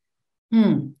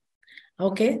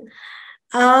 Okay.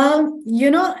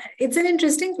 It's an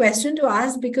interesting question to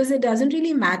ask because it doesn't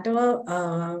really matter.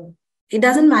 It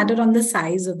doesn't matter on the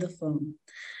size of the firm,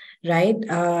 right?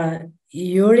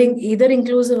 You're either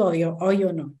inclusive or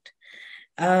you're not.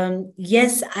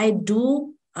 Yes, I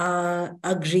do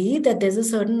agree that there's a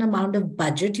certain amount of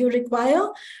budget you require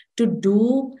to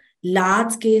do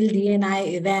large-scale DE&I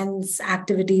events,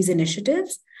 activities,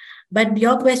 initiatives. But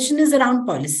your question is around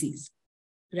policies.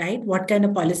 right? What kind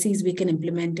of policies we can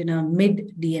implement in a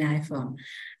mid D&I firm.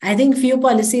 I think few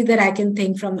policies that I can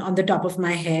think from on the top of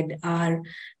my head are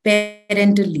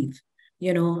parental leave,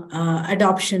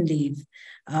 adoption leave,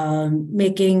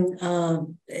 making,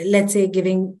 let's say,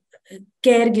 giving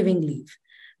caregiving leave,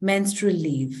 menstrual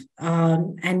leave.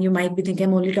 And you might be thinking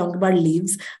I'm only talking about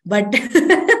leaves, but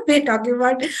we're talking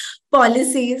about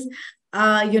policies,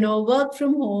 work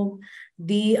from home,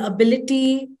 the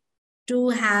ability to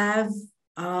have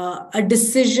a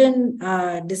decision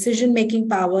making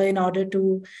power in order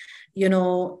to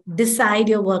decide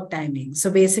your work timing. So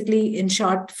basically, in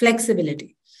short,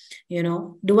 flexibility.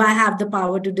 Do I have the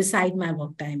power to decide my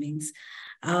work timings?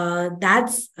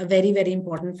 That's a very, very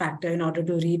important factor in order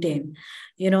to retain.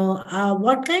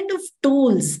 What kind of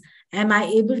tools am I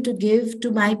able to give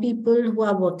to my people who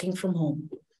are working from home,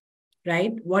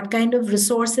 right? What kind of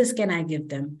resources can I give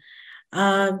them?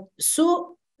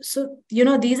 So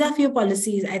these are few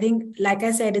policies. I think, like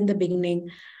I said in the beginning,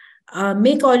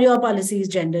 make all your policies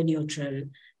gender neutral.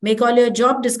 Make all your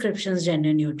job descriptions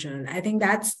gender neutral. I think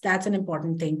that's an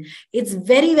important thing. It's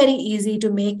very, very easy to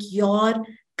make your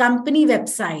company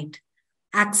website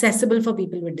accessible for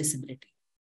people with disability.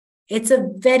 It's a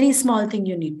very small thing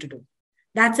you need to do.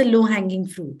 That's a low-hanging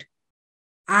fruit.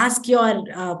 Ask your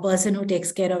person who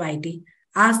takes care of IT.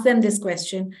 Ask them this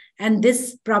question. And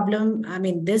this problem,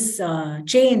 this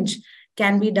change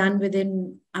can be done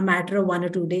within a matter of 1 or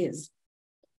 2 days.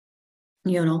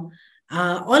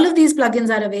 All of these plugins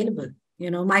are available.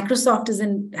 Microsoft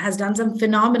has done some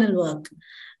phenomenal work,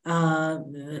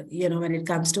 when it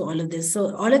comes to all of this.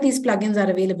 So all of these plugins are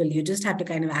available. You just have to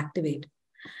kind of activate.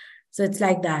 So it's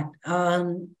like that.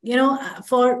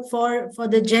 For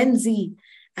the Gen Z,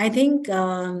 I think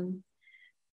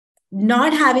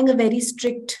not having a very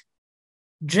strict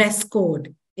dress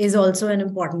code is also an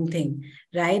important thing,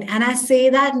 right? And I say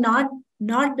that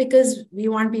not because we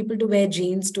want people to wear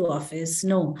jeans to office.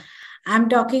 No, I'm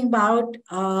talking about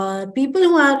people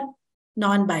who are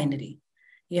non-binary,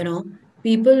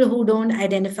 people who don't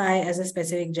identify as a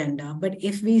specific gender. But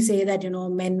if we say that,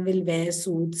 men will wear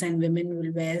suits and women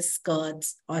will wear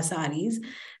skirts or saris,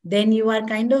 then you are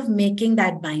kind of making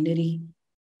that binary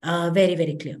very,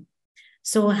 very clear.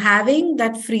 So having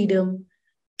that freedom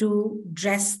to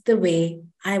dress the way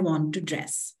I want to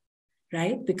dress,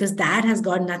 right? Because that has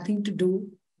got nothing to do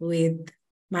with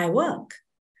my work,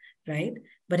 right?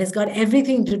 But it's got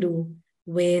everything to do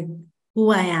with who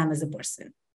I am as a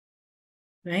person,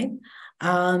 right?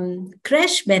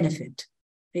 Creche benefit,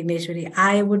 Vigneshwari,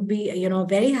 I would be,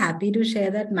 very happy to share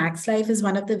that Max Life is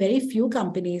one of the very few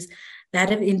companies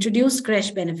that have introduced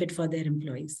creche benefit for their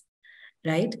employees,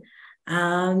 right?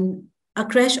 A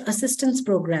creche assistance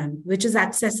program, which is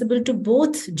accessible to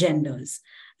both genders,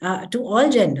 to all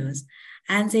genders,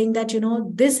 and saying that,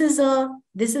 this is a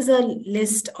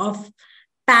list of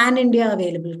pan-India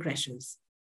available creches,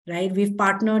 right? We've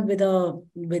partnered with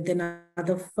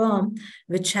another firm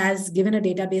which has given a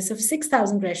database of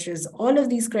 6,000 creches. All of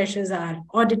these creches are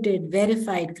audited,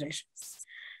 verified creches.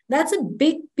 That's a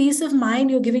big peace of mind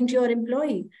you're giving to your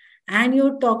employee. And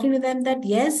you're talking to them that,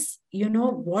 yes,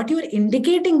 what you're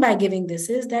indicating by giving this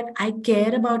is that I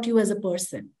care about you as a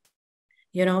person.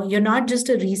 You're not just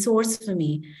a resource for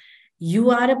me. You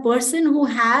are a person who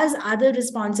has other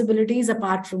responsibilities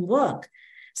apart from work.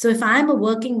 So if I'm a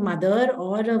working mother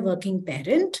or a working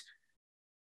parent,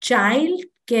 child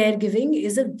caregiving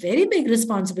is a very big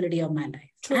responsibility of my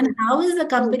life. True. And how is the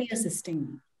company assisting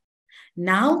me?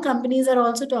 Now companies are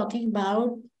also talking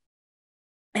about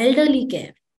elderly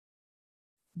care,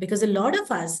 because a lot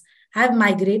of us have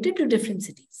migrated to different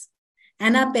cities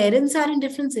and our parents are in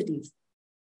different cities,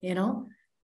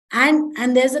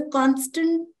 and there's a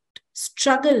constant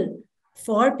struggle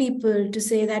for people to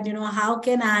say that, how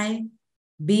can I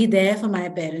be there for my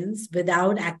parents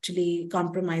without actually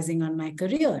compromising on my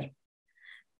career?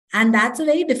 And that's a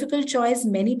very difficult choice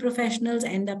many professionals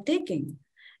end up taking.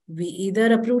 We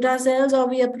either uproot ourselves or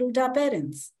we uproot our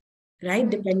parents, right?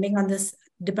 Depending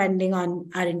on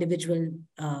our individual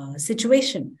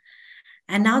situation.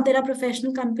 And now there are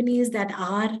professional companies that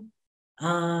are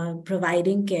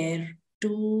providing care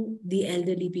to the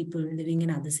elderly people living in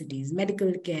other cities,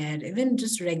 medical care, even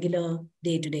just regular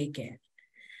day-to-day care.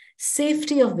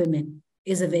 Safety of women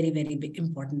is a very, very big,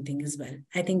 important thing as well.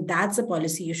 I think that's a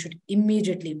policy you should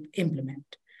immediately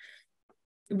implement.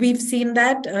 We've seen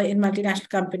that in multinational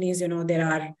companies, there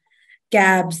are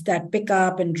cabs that pick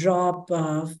up and drop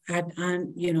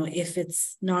if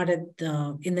it's not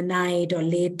in the night or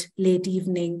late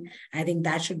evening. I think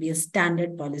that should be a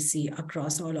standard policy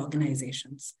across all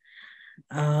organizations.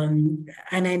 And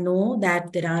I know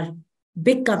that there are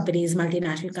big companies,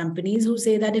 multinational companies, who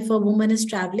say that if a woman is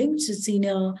traveling,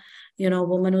 senior,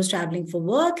 woman who's traveling for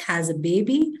work, has a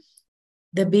baby,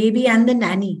 the baby and the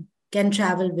nanny can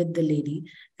travel with the lady,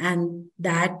 and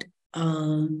that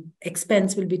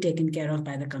expense will be taken care of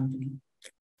by the company,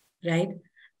 right?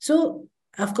 So,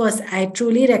 of course, I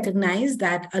truly recognize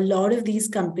that a lot of these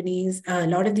companies, a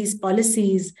lot of these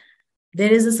policies,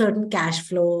 there is a certain cash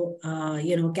flow,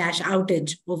 cash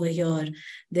outage over here.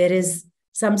 There is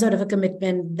some sort of a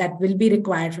commitment that will be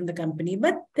required from the company,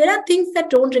 but there are things that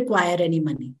don't require any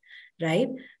money, right?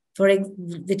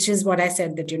 Which is what I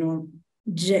said, that,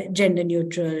 gender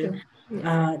neutral,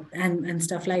 and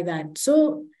stuff like that.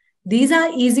 So these are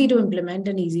easy to implement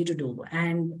and easy to do.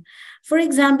 And for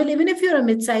example, even if you're a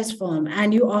mid-sized firm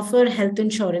and you offer health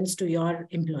insurance to your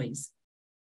employees,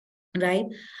 right?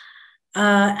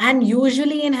 And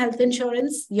usually in health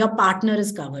insurance, your partner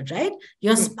is covered, right?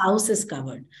 Your spouse is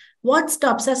covered. What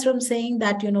stops us from saying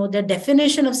that, the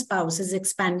definition of spouse is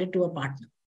expanded to a partner?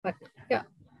 Yeah.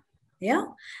 Yeah.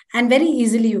 And very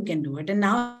easily you can do it. And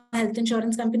now health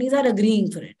insurance companies are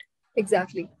agreeing for it.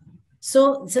 Exactly.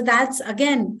 So that's,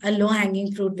 again, a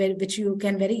low-hanging fruit which you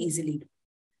can very easily do.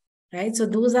 Right. So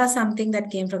those are something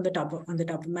that came from on the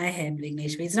top of my head,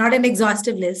 Vignesh. It's not an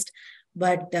exhaustive list,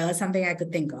 but something I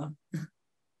could think of.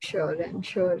 Sure, I'm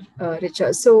sure,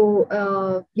 Richa.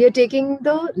 So we are taking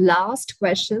the last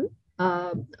question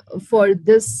for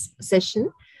this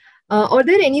session. Are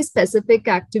there any specific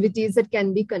activities that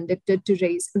can be conducted to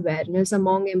raise awareness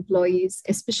among employees,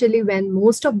 especially when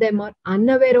most of them are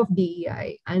unaware of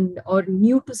DEI and are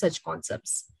new to such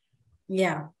concepts?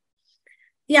 Yeah.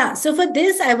 Yeah. So for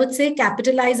this, I would say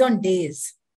capitalize on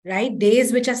days, right?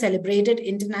 Days which are celebrated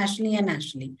internationally and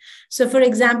nationally. So for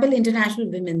example,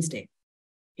 International Women's Day.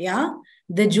 Yeah.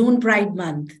 The June Pride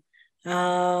Month.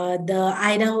 The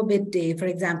Idaho Bid Day, for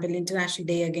example, International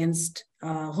Day Against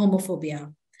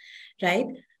Homophobia, right?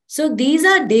 So these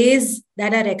are days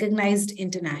that are recognized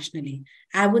internationally.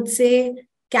 I would say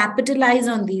capitalize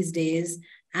on these days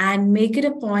and make it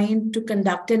a point to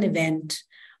conduct an event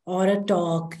or a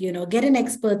talk, get an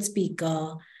expert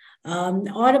speaker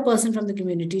or a person from the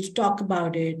community to talk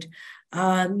about it.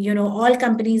 All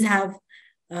companies have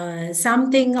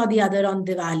something or the other on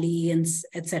Diwali and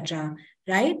etc.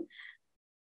 Right?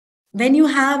 When you're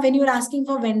asking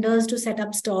for vendors to set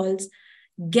up stalls,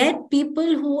 get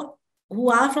people who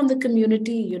are from the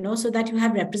community, so that you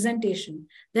have representation.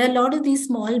 There are a lot of these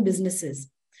small businesses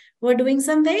who are doing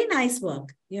some very nice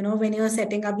work. When you're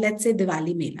setting up, let's say,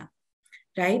 Diwali Mela,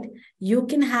 right? You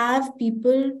can have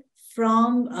people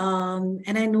from,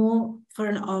 and I know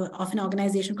of an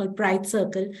organization called Pride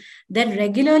Circle that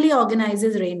regularly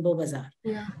organizes Rainbow Bazaar.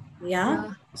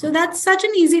 Yeah. So that's such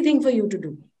an easy thing for you to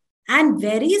do. And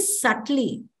very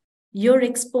subtly, you're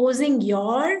exposing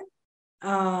your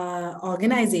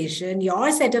organization,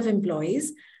 your set of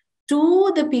employees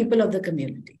to the people of the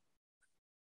community.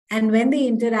 And when they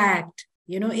interact,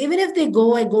 even if they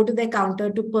go to their counter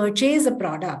to purchase a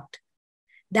product,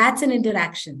 that's an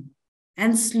interaction.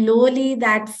 And slowly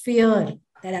that fear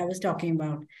that I was talking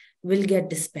about will get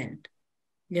dispelled.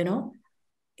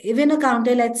 Even a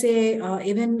counter, let's say,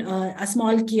 even a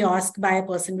small kiosk by a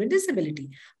person with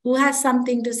disability who has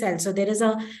something to sell. So there's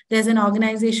an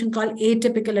organization called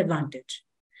Atypical Advantage.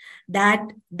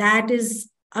 That is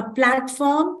a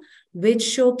platform which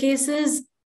showcases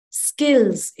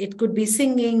skills. It could be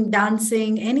singing,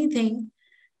 dancing, anything.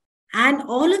 And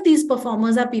all of these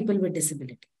performers are people with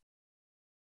disability.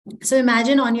 So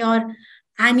imagine on your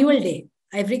annual day,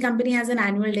 every company has an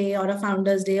annual day or a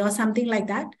founder's day or something like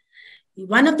that.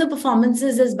 One of the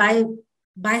performances is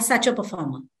by such a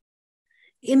performer.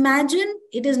 Imagine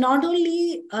it is not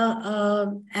only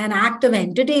an act of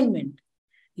entertainment.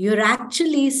 You're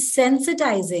actually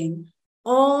sensitizing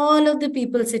all of the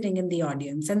people sitting in the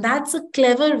audience. And that's a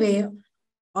clever way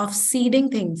of seeding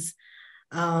things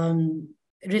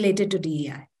related to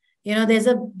DEI. There's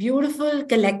a beautiful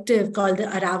collective called the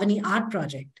Aravani Art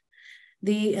Project,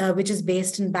 which is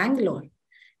based in Bangalore.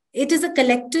 It is a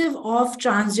collective of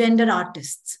transgender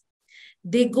artists.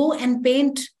 They go and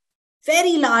paint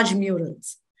very large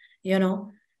murals,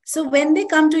 So when they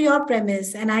come to your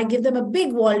premise and I give them a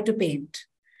big wall to paint,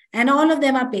 and all of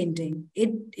them are painting,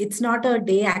 it's not a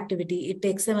day activity. It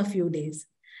takes them a few days.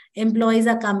 Employees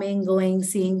are coming, going,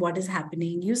 seeing what is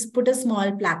happening. You put a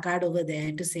small placard over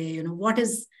there to say, what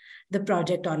is the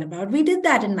project all about? We did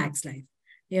that in Max Life,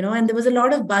 and there was a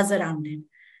lot of buzz around it.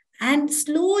 And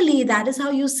slowly, that is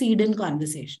how you seed in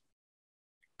conversation.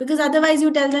 Because otherwise you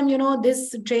tell them,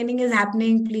 this training is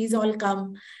happening, please all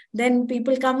come. Then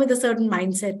people come with a certain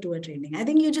mindset to a training. I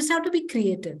think you just have to be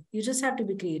creative.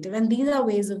 And these are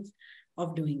ways of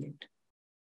of doing it?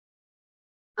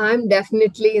 I'm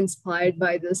definitely inspired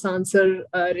by this answer,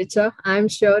 Richa. I'm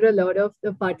sure a lot of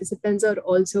the participants are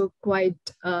also quite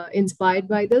inspired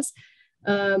by this.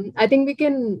 I think we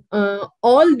can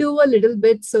all do a little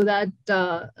bit so that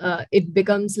it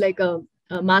becomes like a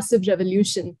massive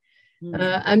revolution.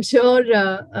 I'm sure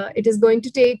it is going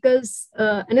to take us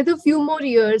another few more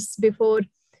years before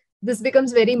this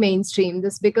becomes very mainstream.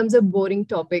 This becomes a boring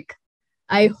topic.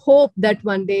 I hope that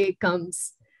one day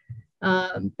comes.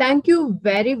 Thank you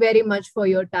very, very much for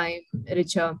your time,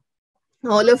 Richa.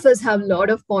 All of us have a lot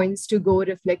of points to go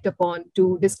reflect upon,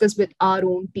 to discuss with our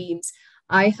own teams.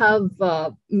 I have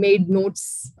made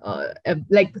notes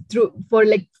for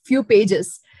few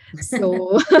pages.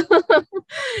 So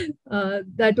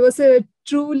that was a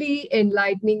truly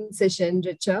enlightening session,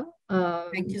 Richa.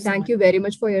 Thank you very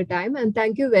much for your time, and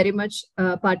thank you very much,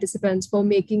 participants, for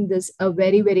making this a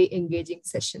very, very engaging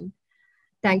session.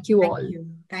 Thank you all.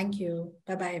 Thank you.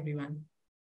 Bye-bye, everyone.